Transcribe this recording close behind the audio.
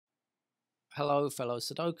Hello, fellow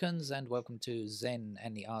Sudokans, and welcome to Zen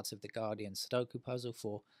and the Art of the Guardian Sudoku puzzle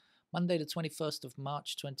for Monday, the 21st of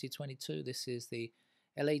March 2022. This is the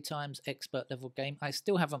LA Times expert level game. I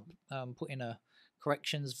still haven't put in a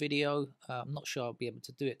corrections video. I'm not sure I'll be able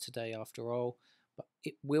to do it today after all, but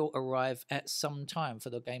it will arrive at some time for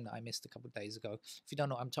the game that I missed a couple of days ago. If you don't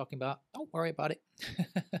know what I'm talking about, don't worry about it.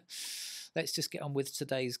 Let's just get on with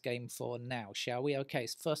today's game for now, shall we? Okay,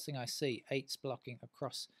 so first thing I see, 8's blocking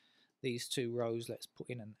across these two rows. Let's put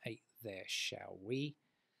in an 8 there, shall we?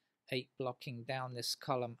 8 blocking down this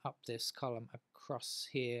column, up this column, across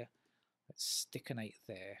here. Let's stick an 8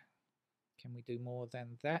 there. Can we do more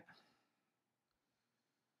than that?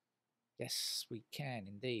 Yes, we can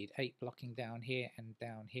indeed. 8 blocking down here and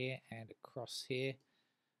across here.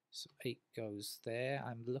 So 8 goes there.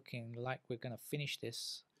 I'm looking like we're going to finish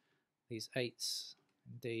this. These 8s,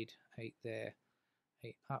 indeed. 8 there,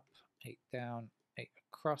 8 up, 8 down, 8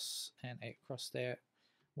 across, and 8 across there.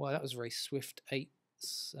 Well, that was very swift.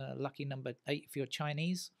 8's lucky number 8 if you're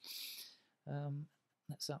Chinese.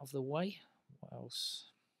 That's out of the way. What else?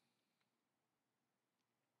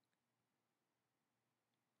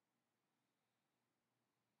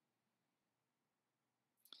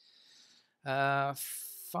 Uh,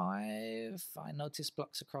 5. I notice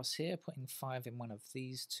blocks across here, putting 5 in one of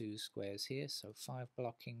these two squares here. So 5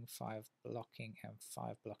 blocking, 5 blocking, and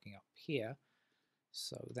 5 blocking up here.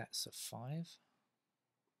 So that's a 5.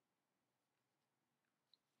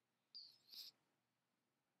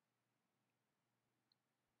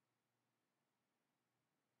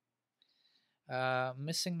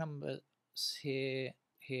 Missing numbers here,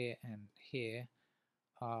 here, and here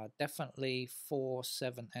are definitely 4,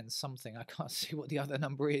 7, and something. I can't see what the other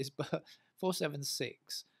number is, but 4, 7,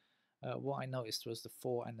 6. What I noticed was the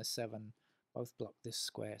 4 and the 7 both block this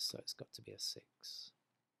square, so it's got to be a 6.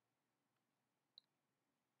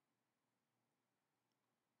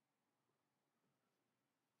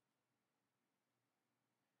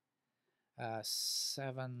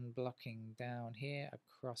 7 blocking down here,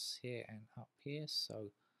 across here, and up here.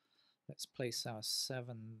 So let's place our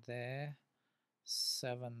 7 there.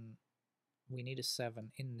 7. We need a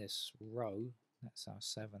 7 in this row. That's our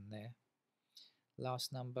 7 there.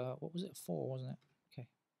 Last number, what was it? 4, wasn't it? Okay.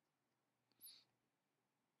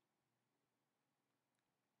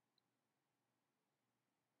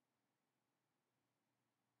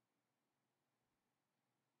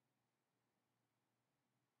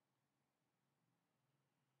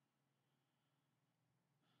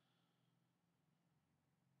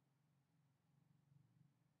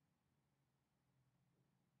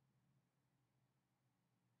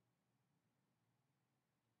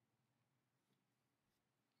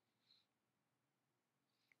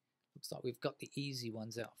 Looks like we've got the easy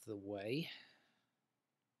ones out of the way.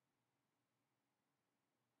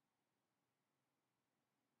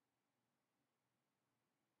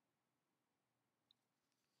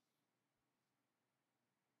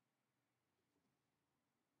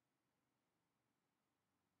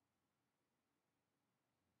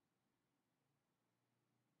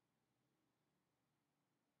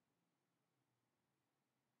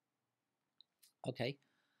 Okay.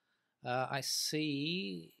 I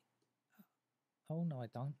see. Oh, no, I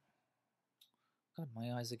don't. God,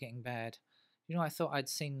 my eyes are getting bad. You know, I thought I'd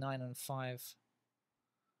seen 9 and 5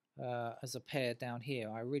 as a pair down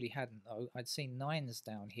here. I really hadn't, though. I'd seen 9s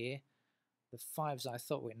down here. The 5s I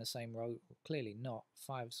thought were in the same row. Clearly not.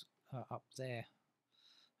 5s up there.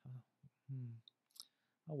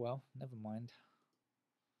 Oh, well, never mind.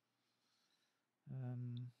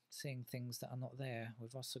 Seeing things that are not there.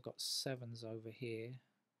 We've also got 7s over here.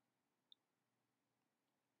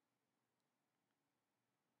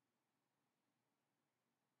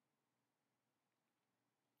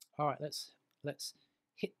 All right, let's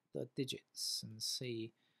hit the digits and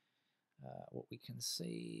see what we can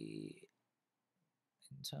see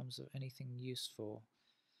in terms of anything useful.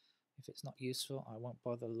 If it's not useful, I won't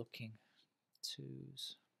bother looking.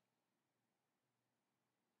 2s.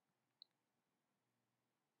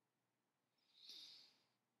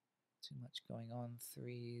 Too much going on.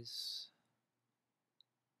 3s.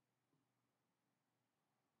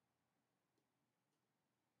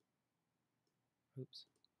 Oops.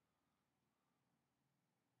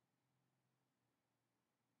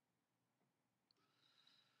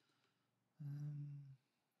 Um,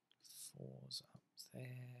 4s up there.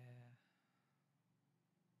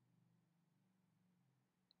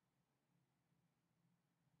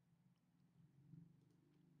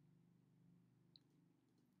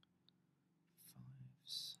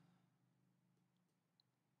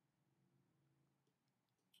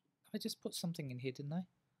 I just put something in here, didn't I?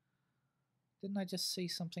 Didn't I just see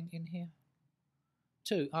something in here?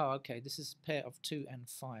 2. Oh, okay. This is a pair of 2 and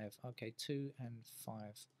 5. Okay, 2 and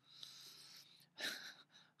 5.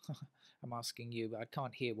 I'm asking you, but I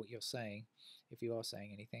can't hear what you're saying, if you are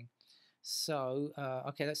saying anything. So,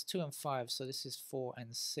 okay, that's 2 and 5. So this is 4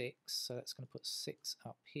 and 6. So that's going to put 6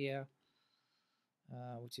 up here,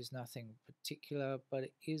 which is nothing particular, but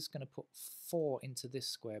it is going to put 4 into this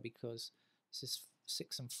square because this is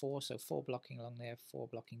 6 and 4. So 4 blocking along there, 4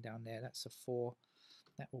 blocking down there. That's a 4.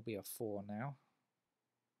 That will be a 4 now.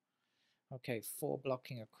 Okay, 4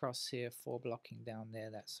 blocking across here, 4 blocking down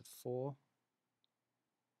there. That's a 4.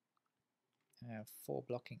 4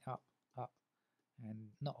 blocking up,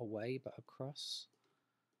 and not away, but across.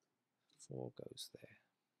 4 goes there.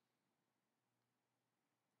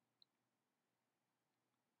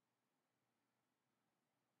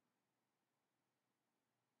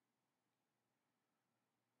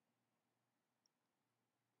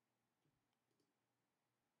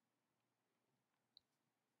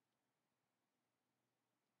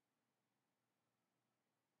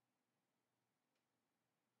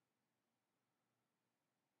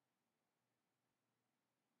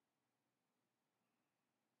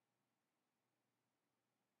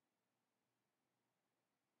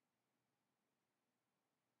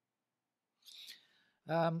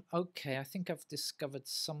 Okay, I think I've discovered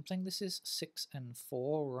something. This is 6 and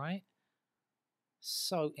 4, right?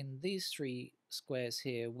 So in these 3 squares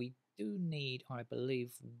here, we do need, I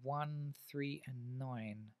believe, 1, 3, and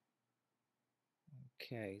 9.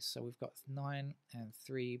 Okay, so we've got 9 and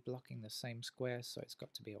 3 blocking the same square, so it's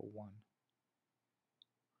got to be a 1.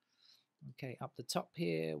 Okay, up the top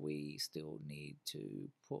here, we still need to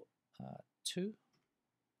put 2.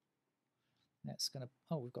 That's going to,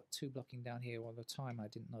 oh, we've got 2 blocking down here all the time. I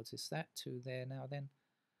didn't notice that. 2 there now then.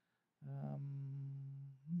 We're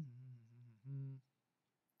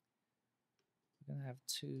going to have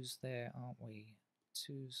 2s there, aren't we?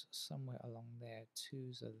 2s somewhere along there.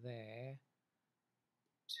 2s are there.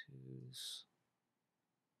 2s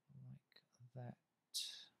like that.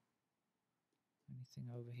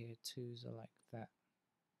 Anything over here? 2s are like that.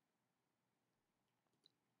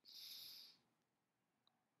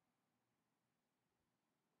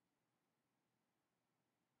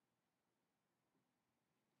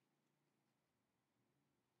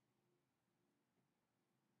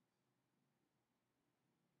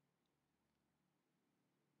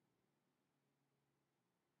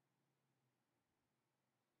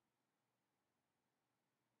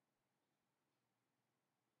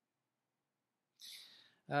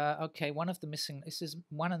 Okay, one of the missing, this is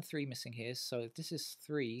 1 and 3 missing here, so if this is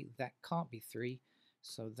 3, that can't be 3,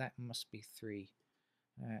 so that must be 3,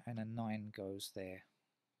 and a 9 goes there.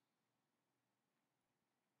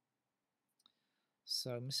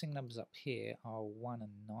 So missing numbers up here are 1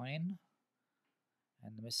 and 9,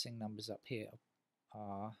 and the missing numbers up here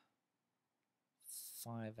are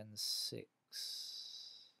 5 and 6.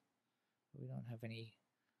 We don't have any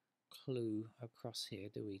clue across here,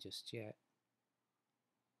 do we, just yet?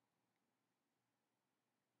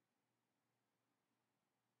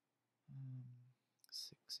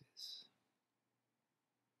 Sixes.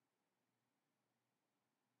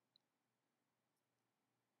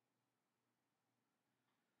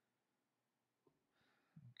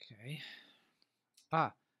 Okay.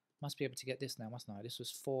 Ah, must be able to get this now, mustn't I? This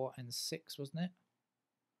was 4 and 6, wasn't it?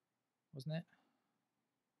 Wasn't it?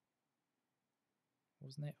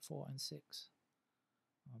 Wasn't it 4 and 6?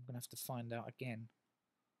 I'm gonna have to find out again.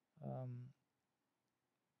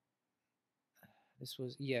 This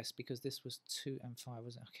was, yes, because this was 2 and 5,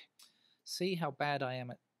 wasn't it? Okay. See how bad I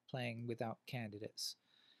am at playing without candidates.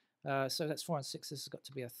 So that's 4 and 6. This has got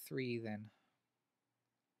to be a 3 then.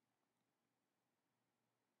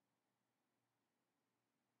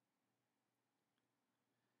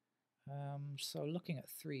 So looking at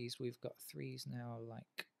 3s, we've got 3s now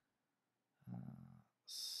like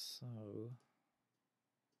so.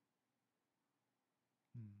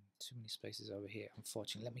 Too many spaces over here,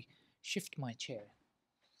 unfortunately. Let me shift my chair.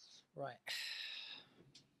 Right.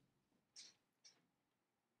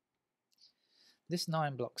 This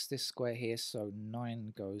 9 blocks this square here, so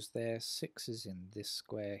 9 goes there. 6 is in this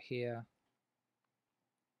square here.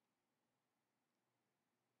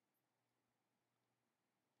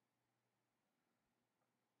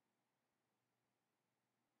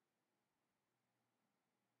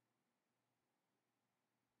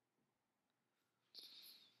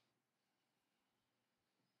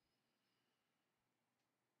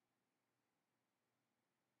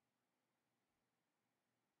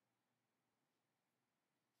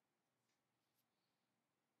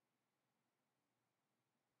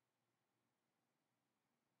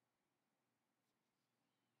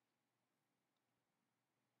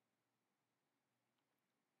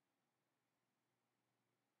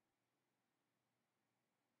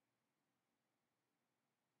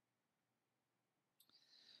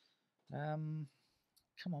 Come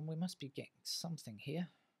on, we must be getting something here.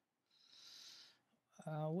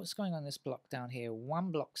 What's going on this block down here?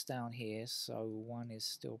 One block's down here, so one is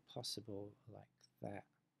still possible like that.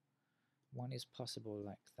 One is possible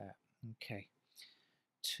like that. Okay.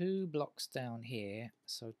 2 blocks down here,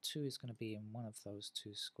 so 2 is going to be in one of those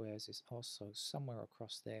 2 squares. It's also somewhere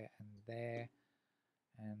across there,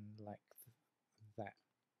 and like that.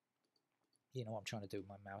 You know what I'm trying to do with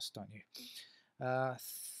my mouse, don't you?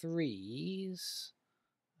 3s,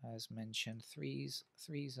 as mentioned, threes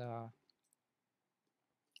are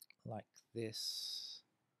like this,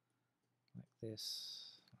 like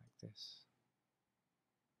this, like this,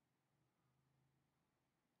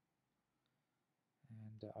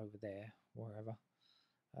 and over there, wherever.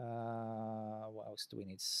 What else do we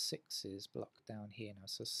need? 6s blocked down here now.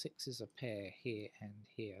 So 6 is a pair here and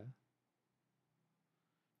here.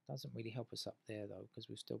 Doesn't really help us up there though, because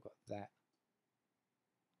we've still got that.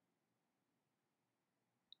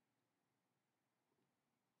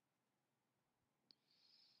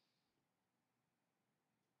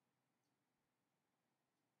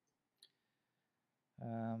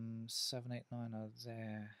 Um, 7, 8, 9 are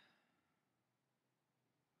there.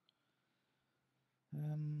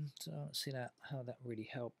 So I don't see that how that really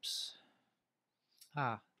helps.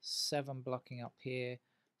 7 blocking up here,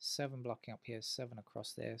 7 blocking up here, 7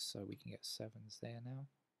 across there, so we can get 7s there now.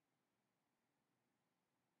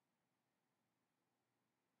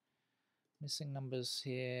 Missing numbers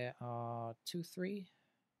here are 2, 3.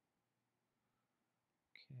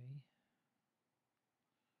 Okay.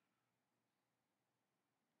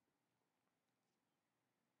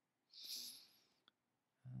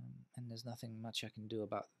 And there's nothing much I can do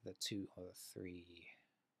about the 2 or the 3.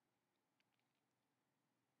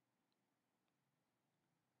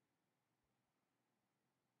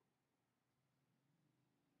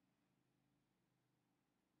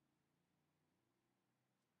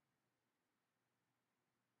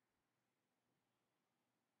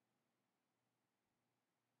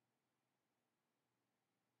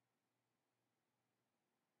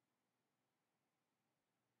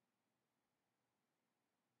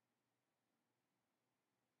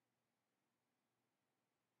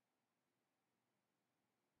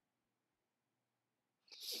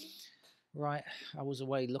 Right, I was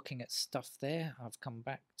away looking at stuff there. I've come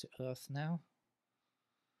back to Earth now.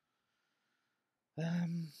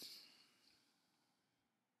 I'm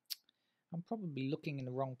probably looking in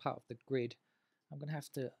the wrong part of the grid. I'm going to have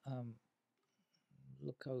to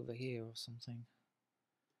look over here or something.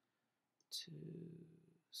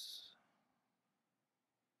 2s.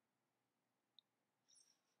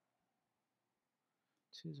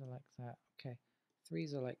 2s are like that. Okay.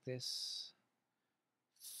 3s are like this.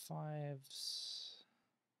 5s.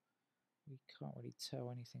 We can't really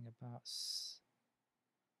tell anything about.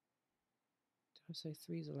 Did I say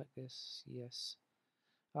 3s are like this? Yes.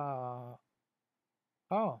 Oh.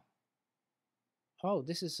 Oh,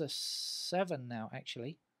 this is a 7 now,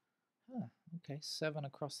 actually. Huh, okay, 7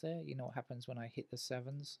 across there. You know what happens when I hit the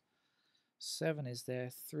 7s? 7 is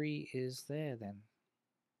there, 3 is there then.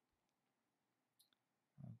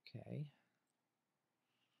 Okay.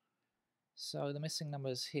 So the missing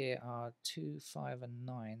numbers here are 2, 5, and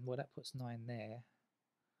 9. Well, that puts 9 there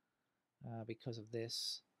because of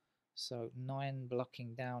this. So 9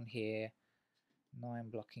 blocking down here, 9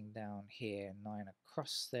 blocking down here, 9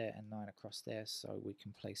 across there, and 9 across there. So we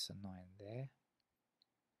can place a 9 there.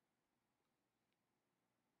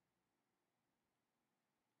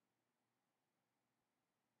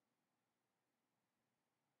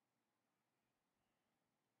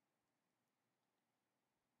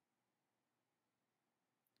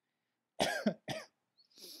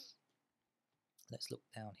 Let's look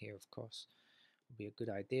down here, of course. Would be a good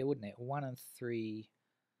idea, wouldn't it? 1 and 3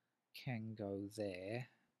 can go there.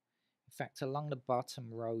 In fact, along the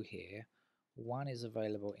bottom row here, 1 is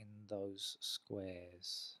available in those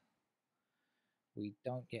squares. We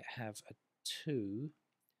don't yet have a 2.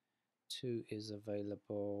 2 is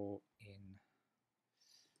available in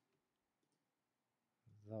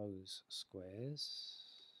those squares.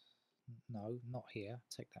 No, not here.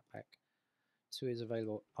 Take that back. 2 is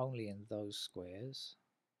available only in those squares.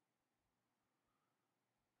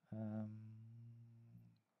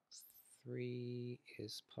 3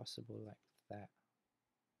 is possible like that.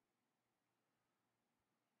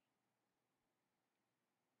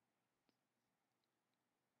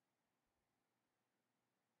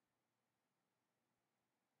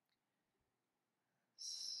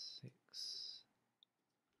 Like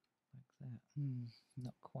that.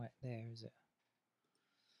 Not quite there, is it?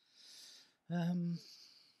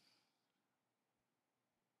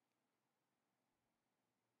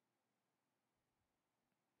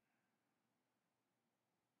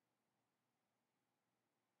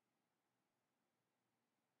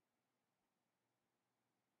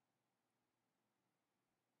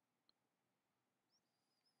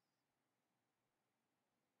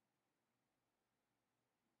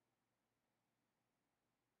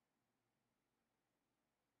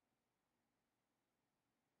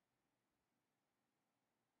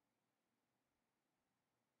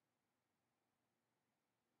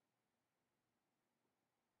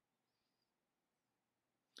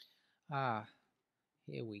 Ah,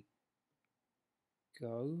 here we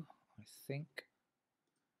go. I think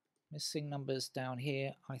missing numbers down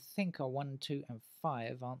here, I think are 1, 2 and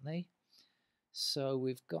 5, aren't they? So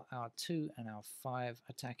we've got our 2 and our 5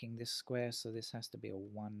 attacking this square, so this has to be a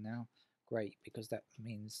 1 now. Great, because that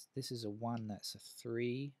means this is a 1, that's a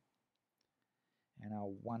 3, and our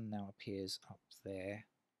 1 now appears up there.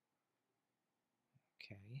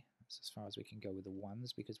 Okay, that's as far as we can go with the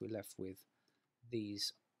 1s because we're left with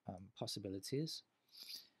these possibilities.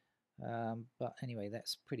 But anyway,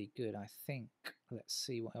 that's pretty good, I think. Let's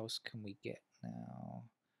see, what else can we get now?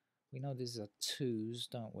 We know these are 2s,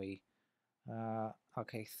 don't we?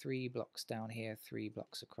 Okay, 3 blocks down here, 3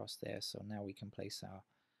 blocks across there. So now we can place our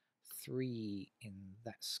 3 in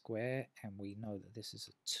that square, and we know that this is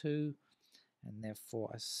a 2, and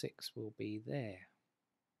therefore a 6 will be there.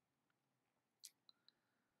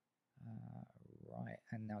 Right,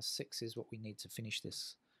 and now 6 is what we need to finish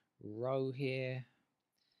this row here,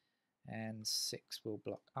 and 6 will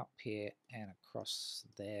block up here and across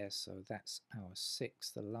there, so that's our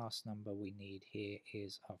 6. The last number we need here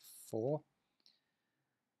is a 4.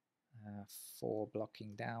 4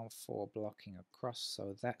 blocking down, 4 blocking across,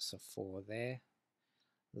 so that's a 4 there.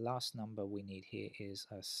 Last number we need here is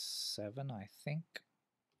a 7, I think.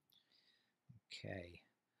 Okay.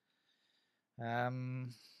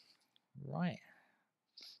 Right.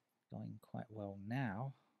 Going quite well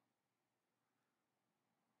now.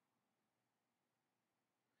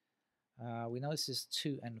 We know this is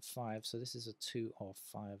 2 and 5, so this is a 2 or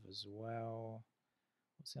 5 as well.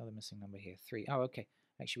 What's the other missing number here? 3. Oh, okay.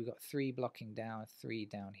 Actually, we've got 3 blocking down, 3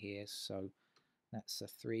 down here, so that's a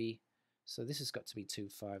 3. So this has got to be 2,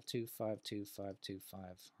 5, 2, 5, 2, 5, 2,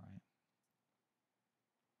 5,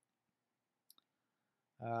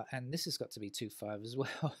 right? And this has got to be 2, 5 as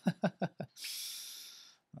well.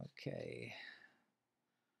 Okay.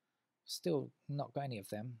 Still not got any of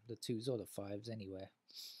them, the 2s or the 5s anywhere.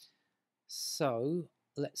 So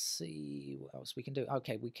let's see what else we can do.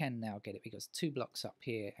 Okay, we can now get it because 2 blocks up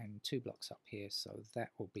here and 2 blocks up here, so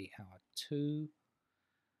that will be our 2.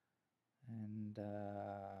 And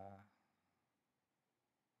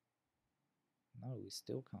no, we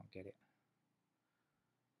still can't get it.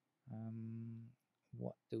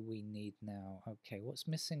 What do we need now? Okay, what's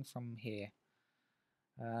missing from here?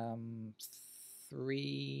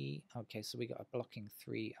 3. Okay, so we got a blocking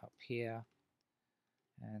 3 up here.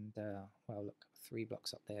 And, well, look, 3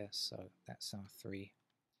 blocks up there, so that's our 3.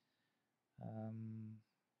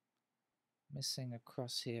 Missing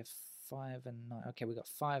across here 5 and 9. Okay, we got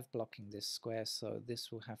 5 blocking this square, so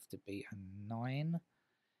this will have to be a 9.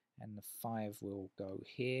 And the 5 will go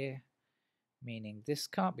here, meaning this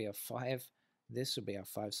can't be a 5. This will be our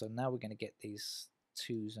 5. So now we're going to get these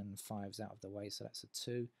 2s and 5s out of the way. So that's a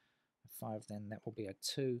 2. A 5, then that will be a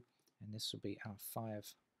 2. And this will be our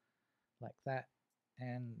 5, like that.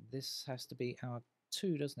 And this has to be our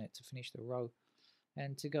 2, doesn't it, to finish the row.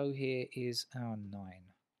 And to go here is our 9.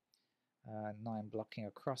 9 blocking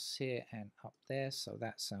across here and up there, so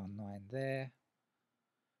that's our 9 there.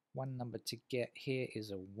 One number to get here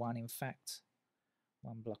is a 1, in fact.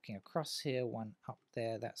 1 blocking across here, 1 up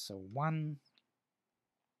there, that's a 1.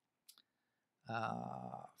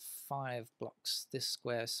 5 blocks this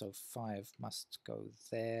square, so 5 must go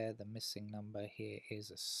there. The missing number here is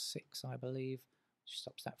a 6, I believe, which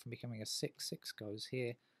stops that from becoming a 6. 6 goes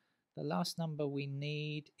here. The last number we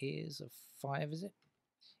need is a 5, is it?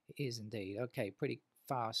 It is indeed. Okay, pretty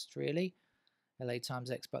fast, really. LA Times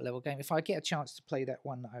expert level game. If I get a chance to play that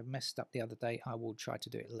one that I messed up the other day, I will try to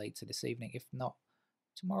do it later this evening. If not,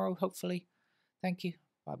 tomorrow, hopefully. Thank you.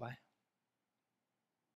 Bye-bye.